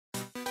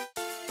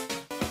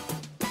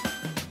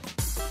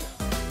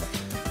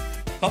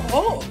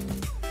Oh,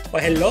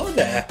 well, hello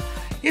there.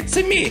 It's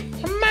me,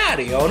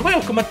 Mario, and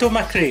welcome to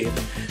my crib.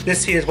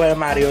 This here is where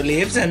Mario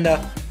lives, and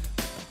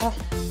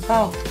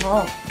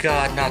oh,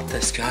 God, not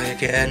this guy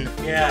again.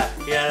 Yeah,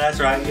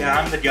 that's right. Yeah,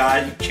 I'm the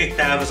guy you kicked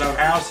out of his own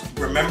house.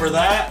 Remember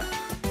that?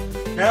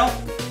 No?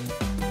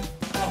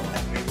 Oh,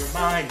 let me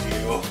remind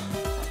you.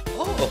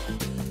 Oh,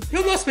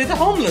 you must be the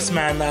homeless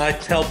man that I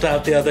helped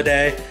out the other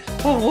day.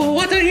 Oh,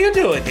 what are you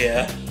doing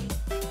here?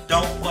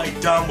 Don't play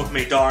dumb with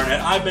me, darn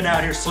it. I've been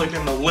out here sleeping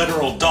in the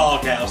literal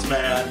doghouse,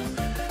 man.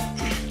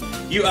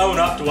 You own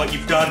up to what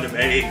you've done to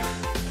me.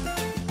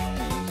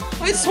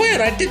 I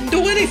swear I didn't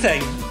do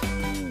anything.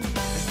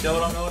 Still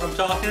don't know what I'm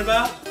talking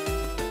about?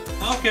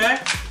 Okay.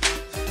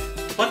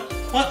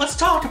 Let's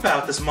talk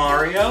about this,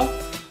 Mario.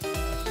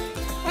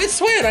 I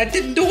swear I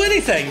didn't do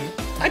anything.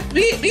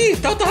 Please,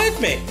 don't hurt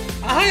me.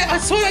 I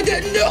swear I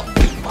didn't do.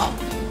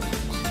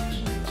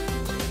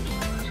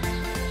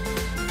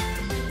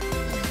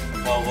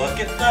 Well, look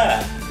at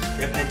that.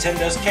 If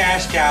Nintendo's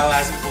cash cow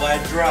hasn't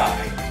bled dry.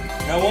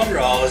 No wonder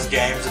all his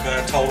games have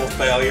been a total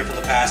failure for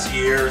the past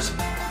years.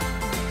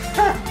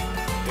 Huh.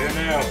 Who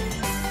knew?